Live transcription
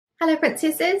Hello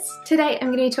princesses! Today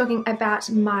I'm going to be talking about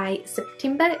my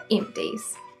September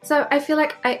empties. So I feel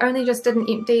like I only just did an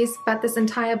empties, but this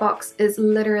entire box is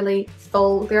literally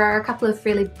full. There are a couple of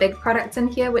really big products in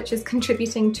here which is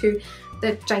contributing to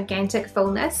the gigantic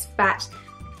fullness, but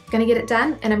I'm going to get it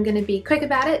done and I'm going to be quick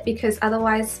about it because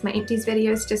otherwise my empties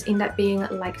videos just end up being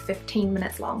like 15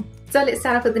 minutes long. So let's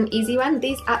start off with an easy one.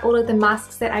 These are all of the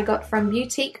masks that I got from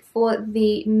Beautique for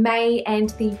the May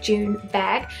and the June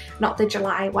bag, not the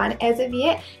July one as of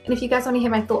yet. And if you guys want to hear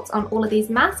my thoughts on all of these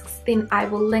masks, then I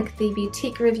will link the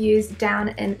Beautique reviews down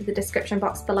in the description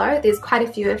box below. There's quite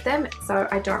a few of them, so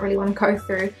I don't really want to go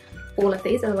through all of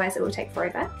these, otherwise it will take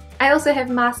forever. I also have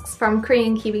masks from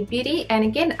Korean Kiwi Beauty, and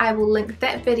again I will link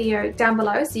that video down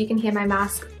below so you can hear my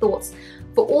mask thoughts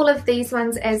for all of these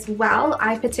ones as well.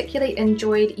 I particularly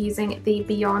enjoyed using the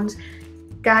Beyond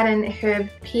Garden Herb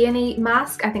Peony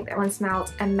mask. I think that one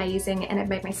smelled amazing and it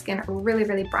made my skin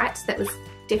really bright. So that was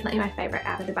definitely my favourite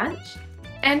out of the bunch.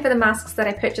 And for the masks that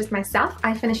I purchased myself,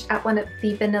 I finished up one of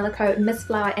the Banila Miss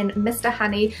Flower and Mr.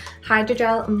 Honey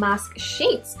Hydrogel mask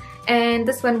sheets. And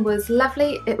this one was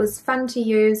lovely, it was fun to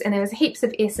use, and there was heaps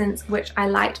of essence which I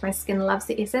liked. My skin loves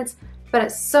the essence, but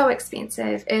it's so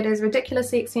expensive. It is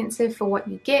ridiculously expensive for what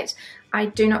you get. I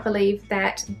do not believe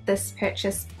that this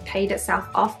purchase paid itself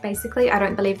off basically. I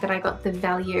don't believe that I got the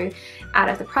value out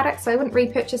of the product, so I wouldn't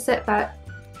repurchase it, but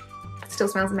it still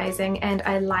smells amazing, and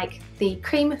I like the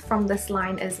cream from this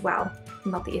line as well,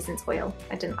 not the essence oil.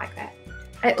 I didn't like that.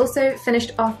 I also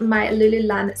finished off my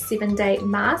Lululun 7-day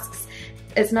masks.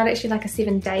 It's not actually like a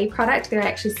 7-day product, there are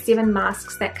actually 7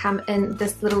 masks that come in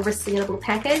this little resealable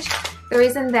package. The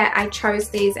reason that I chose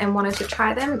these and wanted to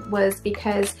try them was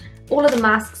because all of the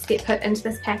masks get put into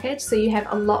this package, so you have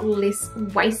a lot less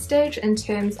wastage in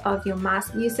terms of your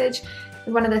mask usage.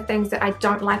 One of the things that I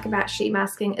don't like about sheet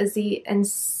masking is the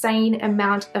insane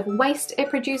amount of waste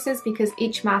it produces, because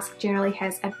each mask generally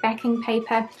has a backing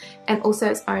paper and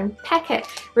also its own packet,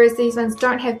 whereas these ones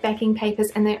don't have backing papers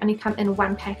and they only come in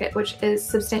one packet, which is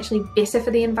substantially better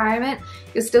for the environment.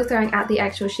 You're still throwing out the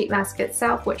actual sheet mask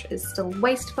itself, which is still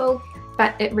wasteful,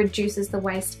 but it reduces the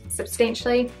waste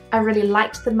substantially. I really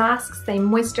liked the masks. They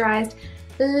moisturized,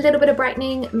 a little bit of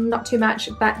brightening, not too much,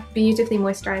 but beautifully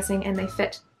moisturizing, and they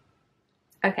fit.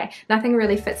 Okay, nothing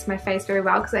really fits my face very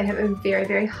well because I have a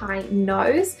very high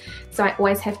nose, so I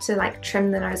always have to like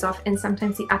trim the nose off and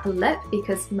sometimes the upper lip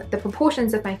because the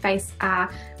proportions of my face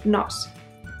are not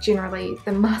generally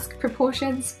the mask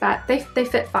proportions, but they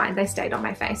fit fine, they stayed on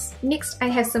my face. Next I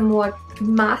have some more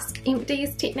mask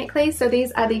empties technically, so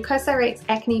these are the Cosrx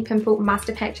Acne Pimple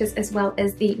Master Patches as well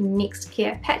as the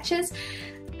Nexcare patches.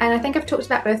 And I think I've talked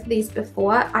about both of these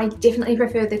before. I definitely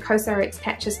prefer the Cosrx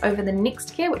patches over the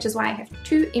Nexcare, which is why I have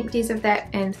 2 empties of that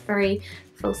and 3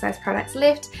 full-size products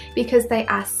left, because they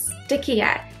are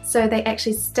stickier. So they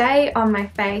actually stay on my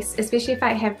face, especially if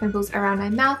I have pimples around my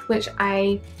mouth, which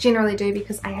I generally do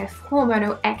because I have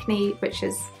hormonal acne, which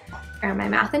is around my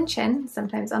mouth and chin,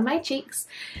 sometimes on my cheeks.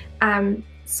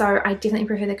 So I definitely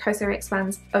prefer the Cosrx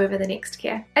ones over the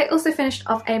Nexcare. I also finished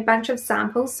off a bunch of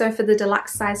samples. So for the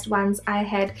deluxe sized ones, I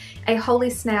had a Holy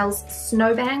Snails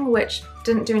Snow Bang, which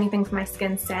didn't do anything for my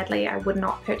skin, sadly. I would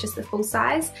not purchase the full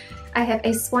size. I have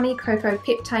a Swanicoco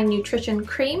Peptine Nutrition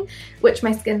Cream, which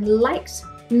my skin liked.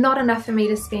 Not enough for me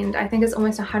to spend, I think it's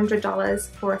almost $100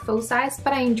 for a full size,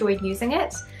 but I enjoyed using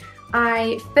it.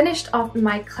 I finished off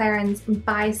my Clarins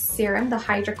BiSerum, the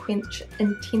Hydra Quench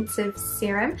Intensive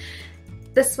Serum.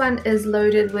 This one is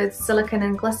loaded with silicone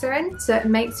and glycerin, so it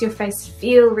makes your face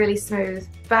feel really smooth,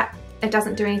 but it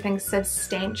doesn't do anything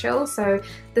substantial. So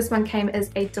this one came as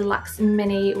a deluxe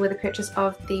mini with a purchase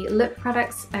of the lip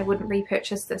products. I wouldn't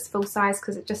repurchase this full size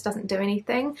because it just doesn't do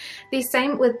anything. The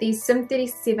same with the Sim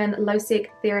 37 Losec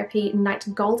Therapy Night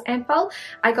Gold Ampoule.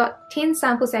 I got 10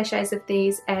 sample sachets of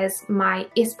these as my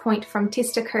S point from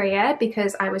Tester Korea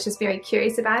because I was just very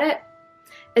curious about it.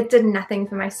 It did nothing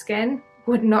for my skin.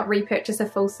 Would not repurchase a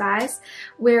full size.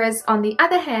 Whereas on the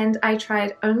other hand, I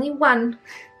tried only one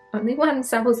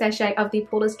sample sachet of the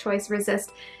Paulas Choice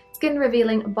Resist Skin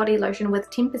Revealing Body Lotion with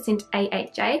 10%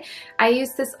 AHA. I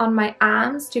used this on my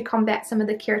arms to combat some of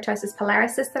the keratosis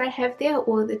pilaris that I have there,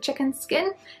 or the chicken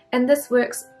skin, and this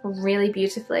works really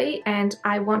beautifully and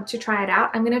I want to try it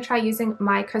out. I'm going to try using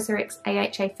my Cosrx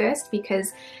AHA first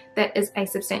because that is a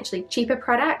substantially cheaper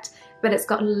product, but it's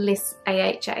got less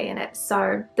AHA in it,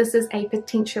 so this is a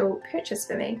potential purchase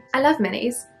for me. I love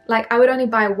minis. Like, I would only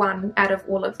buy one out of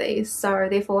all of these, so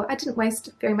therefore I didn't waste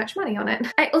very much money on it.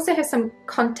 I also have some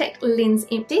contact lens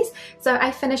empties. So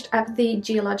I finished up the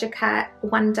Geologica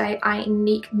One Day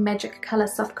Eyenique Magic Color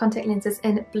Soft Contact Lenses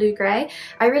in Blue Grey.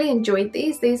 I really enjoyed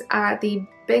these. These are the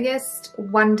biggest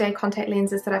one-day contact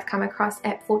lenses that I've come across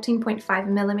at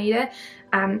 14.5mm.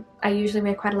 I usually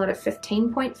wear quite a lot of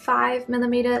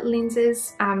 15.5mm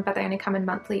lenses, but they only come in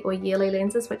monthly or yearly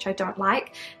lenses, which I don't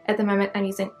like. At the moment I'm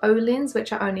using O lens,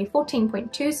 which are only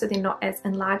 14.2, so they're not as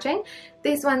enlarging.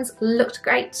 These ones looked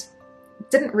great,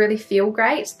 didn't really feel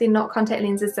great. They're not contact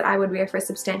lenses that I would wear for a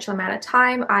substantial amount of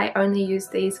time. I only use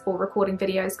these for recording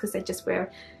videos because they just were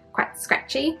quite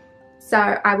scratchy. So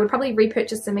I would probably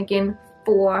repurchase them again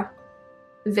for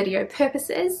video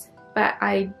purposes, but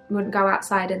I wouldn't go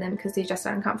outside in them because they're just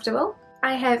uncomfortable.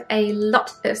 I have a lot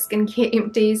of skincare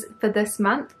empties for this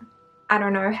month. I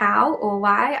don't know how or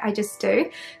why, I just do.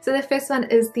 So the first one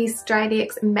is the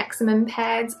Stridex Maximum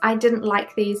Pads. I didn't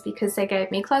like these because they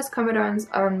gave me closed comedones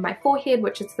on my forehead,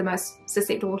 which is the most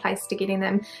susceptible place to getting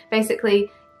them. Basically,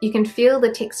 you can feel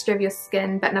the texture of your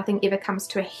skin, but nothing ever comes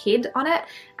to a head on it.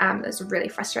 It's really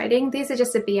frustrating. These are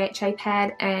just a BHA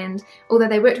pad, and although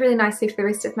they worked really nicely for the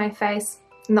rest of my face,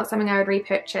 not something I would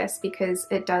repurchase because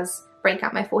it does break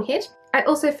up my forehead. I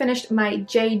also finished my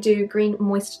JDew Green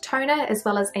Moist Toner, as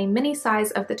well as a mini size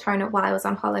of the toner while I was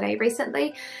on holiday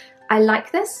recently. I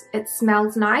like this, it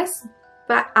smells nice,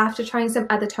 but after trying some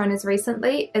other toners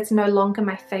recently, it's no longer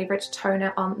my favourite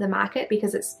toner on the market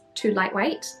because it's too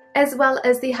lightweight. As well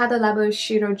as the Hada Labo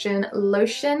Shirojuin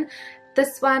Lotion.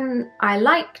 This one I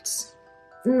liked,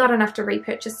 not enough to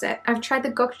repurchase it. I've tried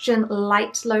the Gochujin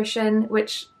Light Lotion,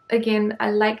 which again,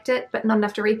 I liked it, but not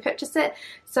enough to repurchase it.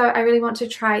 So I really want to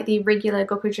try the regular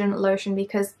Gochujin lotion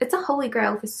because it's a holy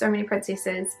grail for so many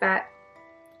princesses, but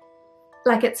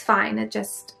like it's fine. It's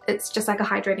just like a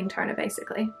hydrating toner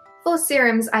basically. For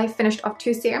serums, I finished off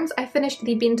 2 serums. I finished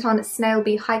the Benton Snail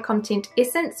Bee High Content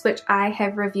Essence, which I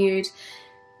have reviewed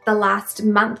the last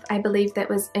month. I believe that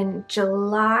was in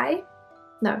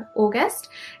August,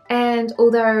 and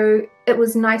although it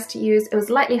was nice to use, it was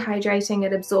lightly hydrating,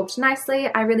 it absorbed nicely.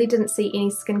 I really didn't see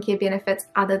any skincare benefits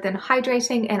other than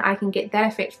hydrating, and I can get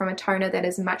that effect from a toner that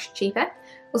is much cheaper.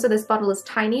 Also, this bottle is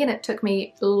tiny and it took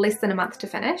me less than a month to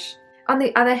finish. On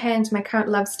the other hand, my current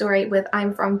love story with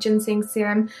I'm From Ginseng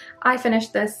Serum, I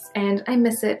finished this and I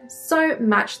miss it so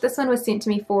much. This one was sent to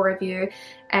me for review,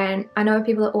 and I know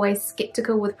people are always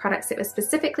skeptical with products that were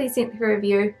specifically sent for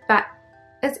review, but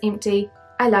it's empty.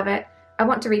 I love it. I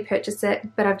want to repurchase it,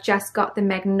 but I've just got the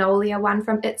Magnolia one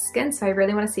from It's Skin, so I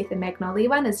really want to see if the Magnolia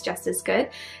one is just as good.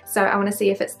 So I want to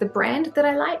see if it's the brand that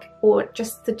I like or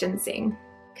just the ginseng.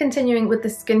 Continuing with the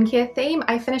skincare theme,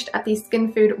 I finished up the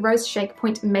Skinfood Rose Shake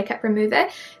Point Makeup Remover.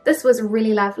 This was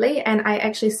really lovely, and I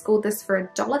actually scored this for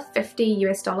 $1.50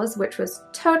 US, which was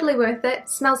totally worth it.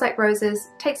 Smells like roses,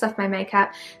 takes off my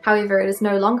makeup. However, it is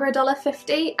no longer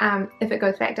 $1.50. If it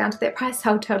goes back down to that price,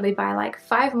 I'll totally buy like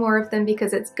 5 more of them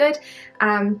because it's good.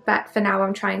 But for now,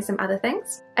 I'm trying some other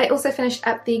things. I also finished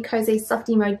up the Kose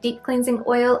Softymo Deep Cleansing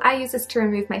Oil. I use this to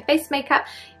remove my face makeup,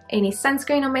 any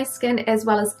sunscreen on my skin, as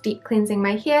well as deep cleansing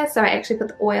my hair. So I actually put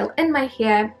the oil in my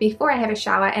hair before I have a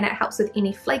shower, and it helps with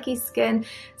any flaky skin.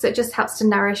 So it just helps to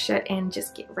nourish it and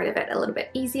just get rid of it a little bit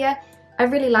easier. I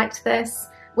really liked this.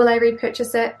 Will I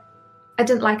repurchase it? I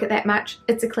didn't like it that much.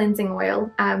 It's a cleansing oil,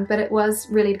 but it was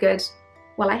really good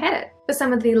while I had it. For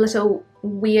some of the little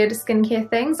weird skincare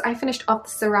things, I finished off the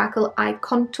Ciracle Eye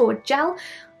Contour Gel.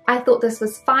 I thought this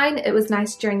was fine. It was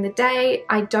nice during the day.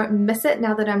 I don't miss it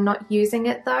now that I'm not using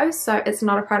it though, so it's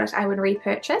not a product I would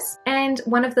repurchase. And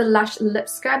one of the Lush lip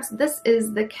scrubs, this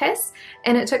is the Kiss,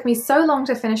 and it took me so long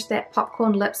to finish that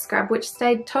popcorn lip scrub, which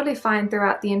stayed totally fine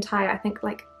throughout the entire, I think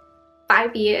like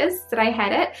 5 years that I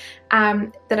had it,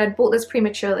 that I'd bought this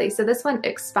prematurely. So this one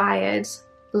expired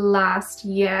last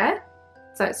year,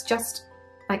 so it's just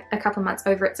like a couple months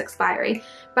over its expiry,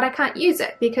 but I can't use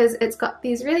it because it's got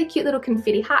these really cute little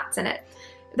confetti hearts in it.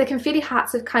 The confetti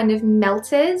hearts have kind of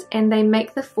melted and they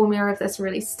make the formula of this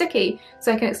really sticky,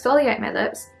 so I can exfoliate my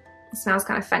lips. It smells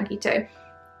kind of funky too.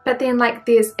 But then like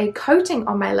there's a coating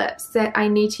on my lips that I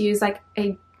need to use like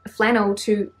a flannel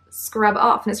to scrub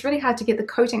off, and it's really hard to get the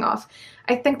coating off.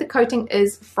 I think the coating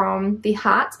is from the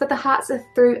hearts, but the hearts are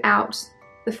throughout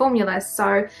the formula,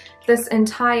 so this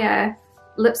entire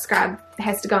lip scrub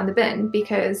has to go in the bin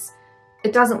because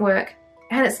it doesn't work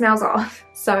and it smells off,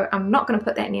 so I'm not going to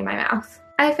put that near my mouth.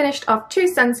 I finished off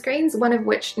 2 sunscreens, one of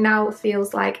which now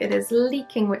feels like it is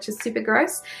leaking, which is super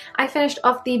gross. I finished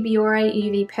off the Biore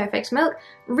UV Perfect Milk.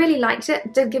 Really liked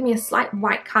it. Did give me a slight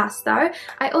white cast though.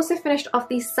 I also finished off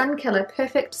the Sun Killer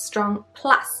Perfect Strong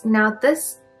Plus. Now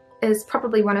this is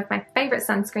probably one of my favorite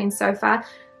sunscreens so far.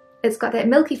 It's got that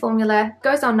milky formula,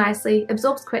 goes on nicely,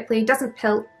 absorbs quickly, doesn't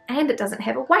pill, and it doesn't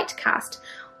have a white cast.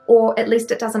 or at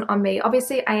least it doesn't on me.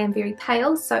 Obviously I am very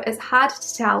pale, so it's hard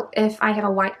to tell if I have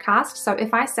a white cast. So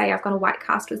if I say I've got a white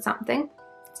cast with something,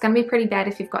 it's going to be pretty bad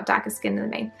if you've got darker skin than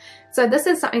me. So this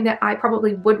is something that I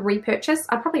probably would repurchase.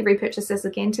 I'd probably repurchase this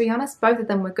again, to be honest. Both of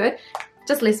them were good,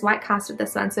 just less white cast with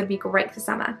this one, so it'd be great for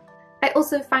summer. I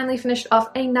also finally finished off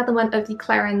another one of the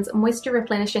Clarins Moisture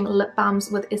Replenishing Lip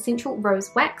Balms with Essential Rose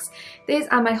Wax. These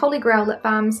are my holy grail lip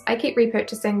balms. I keep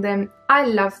repurchasing them. I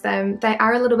love them. They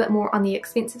are a little bit more on the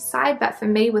expensive side, but for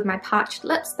me with my parched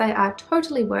lips, they are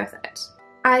totally worth it.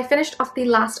 I finished off the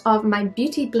last of my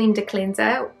Beauty Blender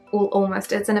Cleanser, well,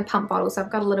 almost. It's in a pump bottle, so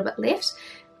I've got a little bit left.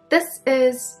 This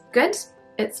is good.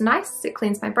 It's nice, it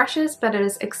cleans my brushes, but it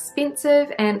is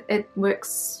expensive and it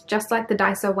works just like the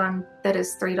Daiso one that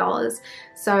is $3.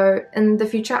 So in the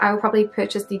future I will probably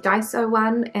purchase the Daiso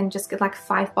one and just get like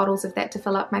 5 bottles of that to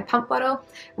fill up my pump bottle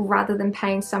rather than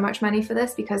paying so much money for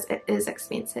this because it is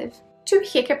expensive. 2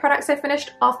 haircare products I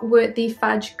finished off were the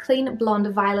Fudge Clean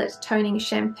Blonde Violet Toning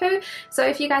Shampoo. So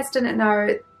if you guys didn't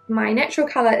know, my natural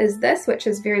colour is this, which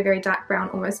is very, very dark brown,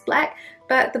 almost black,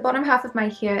 but the bottom half of my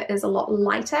hair is a lot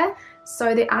lighter,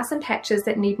 so there are some patches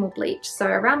that need more bleach. So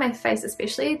around my face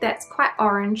especially, that's quite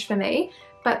orange for me,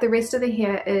 but the rest of the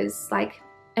hair is like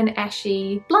an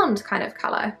ashy blonde kind of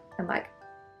colour and like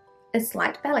a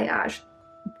slight balayage.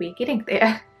 We're getting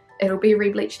there. It'll be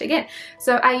re-bleached again.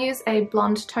 So I use a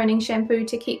blonde toning shampoo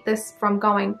to keep this from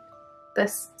going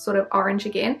this sort of orange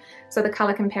again, so the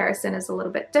color comparison is a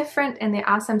little bit different, and there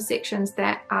are some sections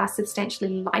that are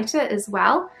substantially lighter as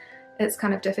well. It's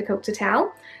kind of difficult to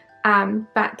tell,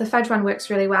 but the Fudge one works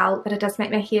really well, but it does make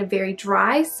my hair very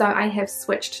dry, so I have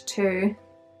switched to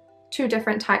 2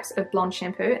 different types of blonde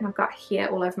shampoo, and I've got hair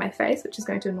all over my face, which is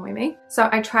going to annoy me. So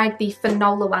I tried the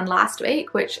Finola one last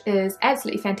week, which is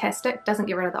absolutely fantastic. Doesn't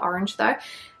get rid of the orange though,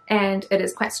 and it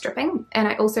is quite stripping. And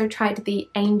I also tried the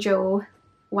Angel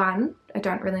one. I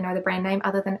don't really know the brand name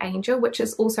other than Angel, which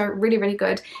is also really, really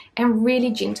good and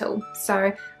really gentle.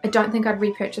 So I don't think I'd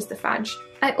repurchase the Fudge.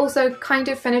 I also kind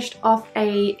of finished off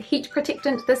a heat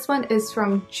protectant. This one is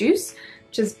from Juice,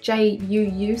 which is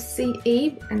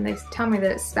J-U-U-C-E, and they tell me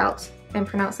that it's spelt and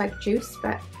pronounced like juice,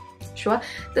 but sure.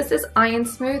 This is Iron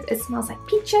Smooth. It smells like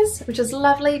peaches, which is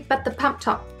lovely, but the pump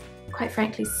top, quite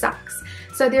frankly, sucks.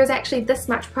 So there's actually this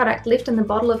much product left in the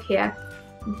bottle of here,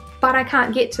 but I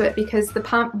can't get to it because the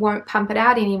pump won't pump it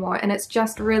out anymore, and it's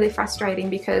just really frustrating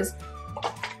because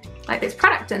like there's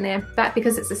product in there, but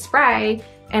because it's a spray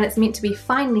and it's meant to be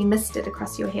finely misted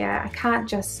across your hair, I can't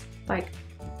just like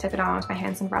tip it on with my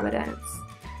hands and rub it in.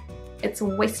 It's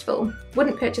wasteful.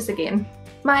 Wouldn't purchase again.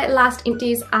 My last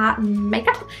empties are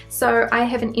makeup. So I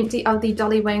have an empty of the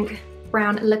Dolly Wink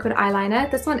Brown Liquid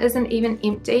Eyeliner. This one isn't even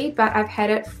empty, but I've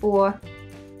had it for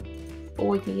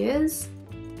 4 years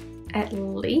at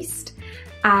least,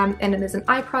 and it is an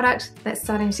eye product that's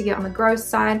starting to get on the gross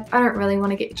side. I don't really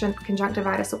want to get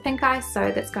conjunctivitis or pink eye, so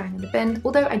that's going in the bin,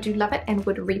 although I do love it and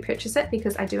would repurchase it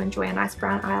because I do enjoy a nice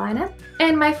brown eyeliner.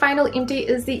 And my final empty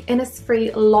is the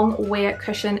Innisfree Long Wear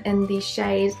Cushion in the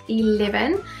shade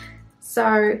 11.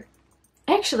 So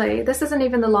actually this isn't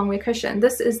even the long wear cushion,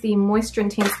 this is the Moisture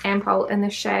Intense Ampoule in the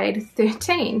shade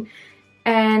 13,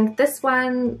 and this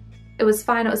one, it was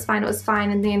fine,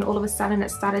 and then all of a sudden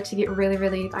it started to get really,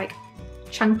 really like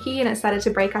chunky and it started to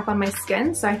break up on my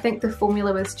skin. So I think the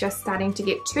formula was just starting to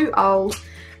get too old.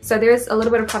 So there is a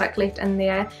little bit of product left in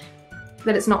there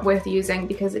that it's not worth using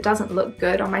because it doesn't look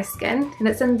good on my skin, and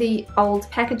it's in the old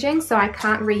packaging, so I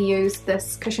can't reuse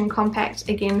this cushion compact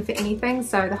again for anything,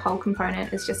 so the whole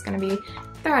component is just going to be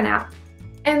thrown out.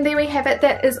 And there we have it.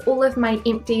 That is all of my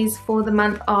empties for the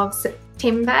month of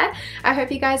September. I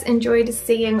hope you guys enjoyed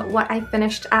seeing what I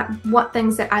finished up, what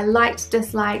things that I liked,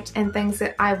 disliked, and things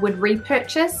that I would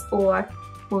repurchase or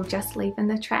will just leave in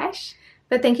the trash.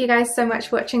 But thank you guys so much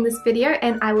for watching this video,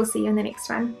 and I will see you in the next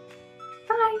one.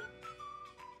 Bye!